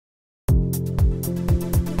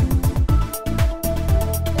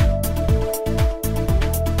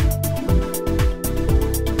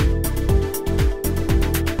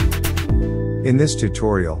In this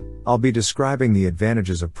tutorial, I'll be describing the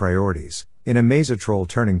advantages of priorities in a MAZATROL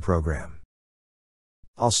Turning Program.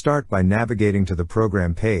 I'll start by navigating to the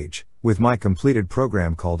program page, with my completed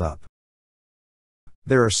program called up.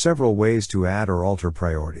 There are several ways to add or alter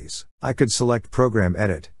priorities. I could select Program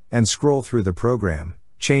Edit, and scroll through the program,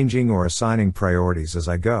 changing or assigning priorities as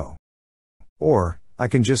I go. Or, I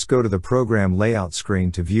can just go to the Program Layout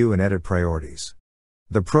screen to view and edit priorities.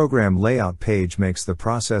 The Program Layout page makes the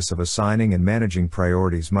process of assigning and managing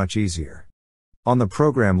priorities much easier. On the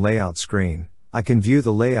Program Layout screen, I can view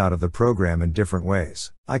the layout of the program in different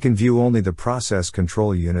ways. I can view only the process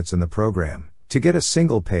control units in the program, to get a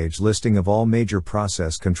single-page listing of all major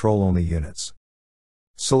process control-only units.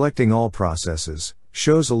 Selecting all processes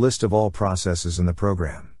shows a list of all processes in the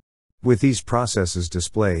program. With these processes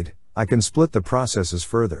displayed, I can split the processes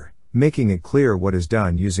further, making it clear what is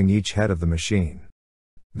done using each head of the machine.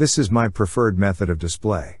 This is my preferred method of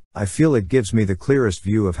display. I feel it gives me the clearest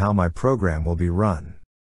view of how my program will be run.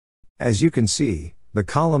 As you can see, the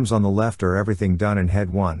columns on the left are everything done in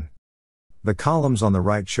Head 1. The columns on the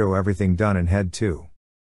right show everything done in Head 2.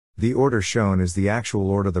 The order shown is the actual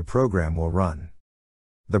order the program will run.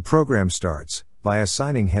 The program starts by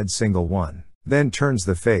assigning Head Single 1, then turns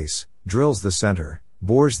the face, drills the center,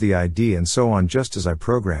 bores the ID and so on just as I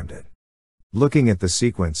programmed it. Looking at the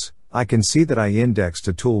sequence, I can see that I indexed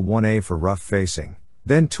to Tool 1A for rough facing,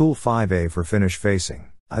 then Tool 5A for finish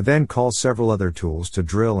facing. I then call several other tools to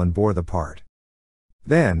drill and bore the part.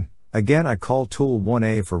 Then, again I call Tool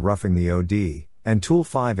 1A for roughing the OD, and Tool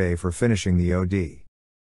 5A for finishing the OD.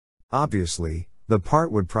 Obviously, the part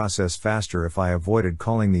would process faster if I avoided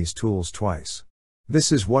calling these tools twice.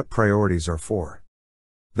 This is what priorities are for.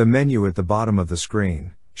 The menu at the bottom of the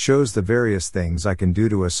screen shows the various things I can do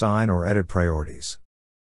to assign or edit priorities.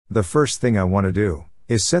 The first thing I want to do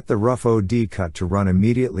is set the rough OD cut to run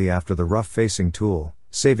immediately after the rough facing tool,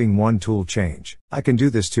 saving one tool change. I can do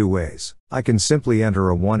this two ways. I can simply enter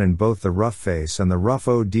a 1 in both the rough face and the rough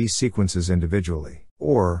OD sequences individually.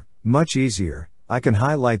 Or, much easier, I can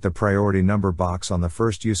highlight the priority number box on the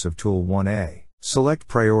first use of Tool 1A, select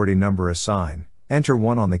priority number assign, enter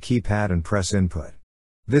 1 on the keypad and press input.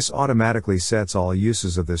 This automatically sets all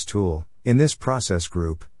uses of this tool, in this process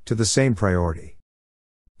group, to the same priority.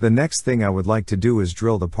 The next thing I would like to do is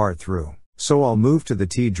drill the part through, so I'll move to the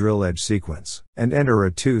T-drill edge sequence, and enter a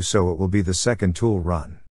 2 so it will be the second tool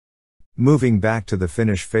run. Moving back to the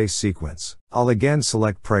finish face sequence, I'll again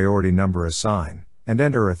select priority number assign, and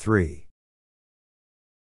enter a 3.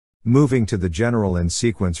 Moving to the general in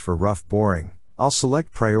sequence for rough boring, I'll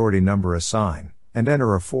select priority number assign, and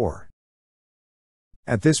enter a 4.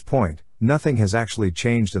 At this point, nothing has actually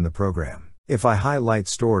changed in the program. If I highlight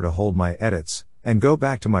Store to hold my edits, and go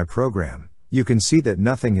back to my program, you can see that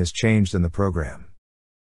nothing has changed in the program.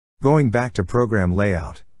 Going back to Program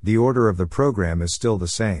Layout, the order of the program is still the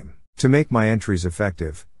same. To make my entries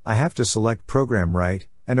effective, I have to select Program Right,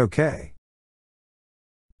 and OK.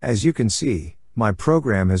 As you can see, my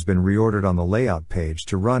program has been reordered on the layout page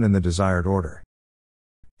to run in the desired order.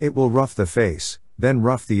 It will rough the face, then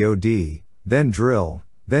rough the OD, then drill,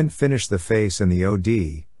 then finish the face and the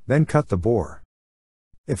OD, then cut the bore.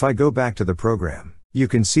 If I go back to the program, you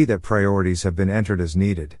can see that priorities have been entered as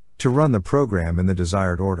needed, to run the program in the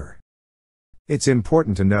desired order. It's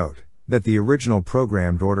important to note, that the original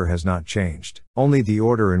programmed order has not changed, only the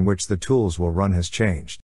order in which the tools will run has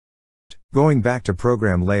changed. Going back to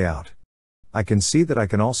Program Layout, I can see that I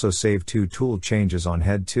can also save 2 tool changes on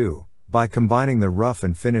Head 2, by combining the rough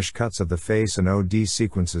and finish cuts of the face and OD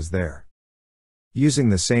sequences there. Using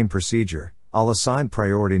the same procedure, I'll assign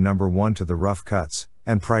priority number 1 to the rough cuts,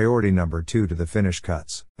 and priority number 2 to the finish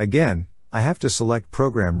cuts. Again, I have to select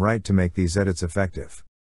Program Right to make these edits effective.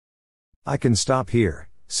 I can stop here,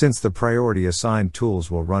 since the priority assigned tools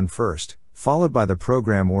will run first, followed by the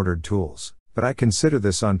program ordered tools, but I consider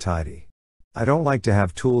this untidy. I don't like to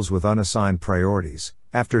have tools with unassigned priorities,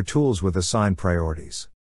 after tools with assigned priorities.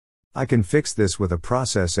 I can fix this with a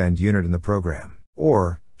process end unit in the program,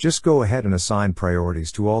 or, just go ahead and assign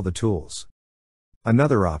priorities to all the tools.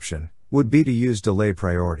 Another option would be to use Delay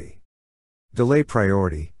Priority. Delay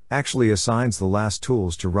Priority actually assigns the last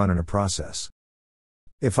tools to run in a process.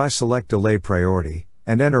 If I select Delay Priority,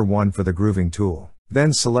 and enter 1 for the grooving tool,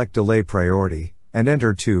 then select Delay Priority, and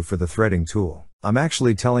enter 2 for the threading tool, I'm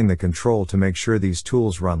actually telling the control to make sure these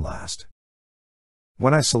tools run last.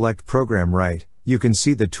 When I select Program Right, you can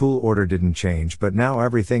see the tool order didn't change, but now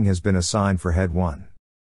everything has been assigned for Head 1.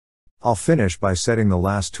 I'll finish by setting the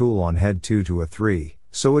last tool on Head 2 to a 3,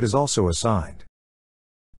 so it is also assigned.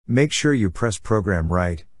 Make sure you press Program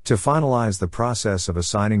Right to finalize the process of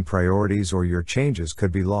assigning priorities or your changes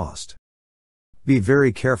could be lost. Be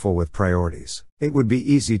very careful with priorities. It would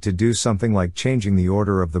be easy to do something like changing the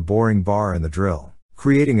order of the boring bar and the drill,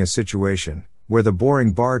 creating a situation where the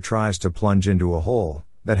boring bar tries to plunge into a hole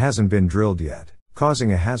that hasn't been drilled yet,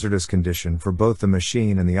 causing a hazardous condition for both the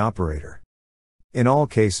machine and the operator. In all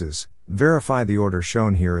cases, verify the order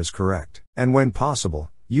shown here is correct, and when possible,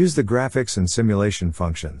 use the graphics and simulation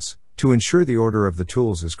functions to ensure the order of the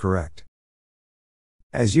tools is correct.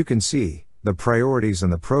 As you can see, the priorities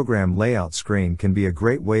and the program layout screen can be a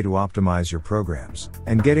great way to optimize your programs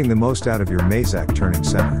and getting the most out of your Mazak Turning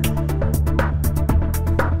Center.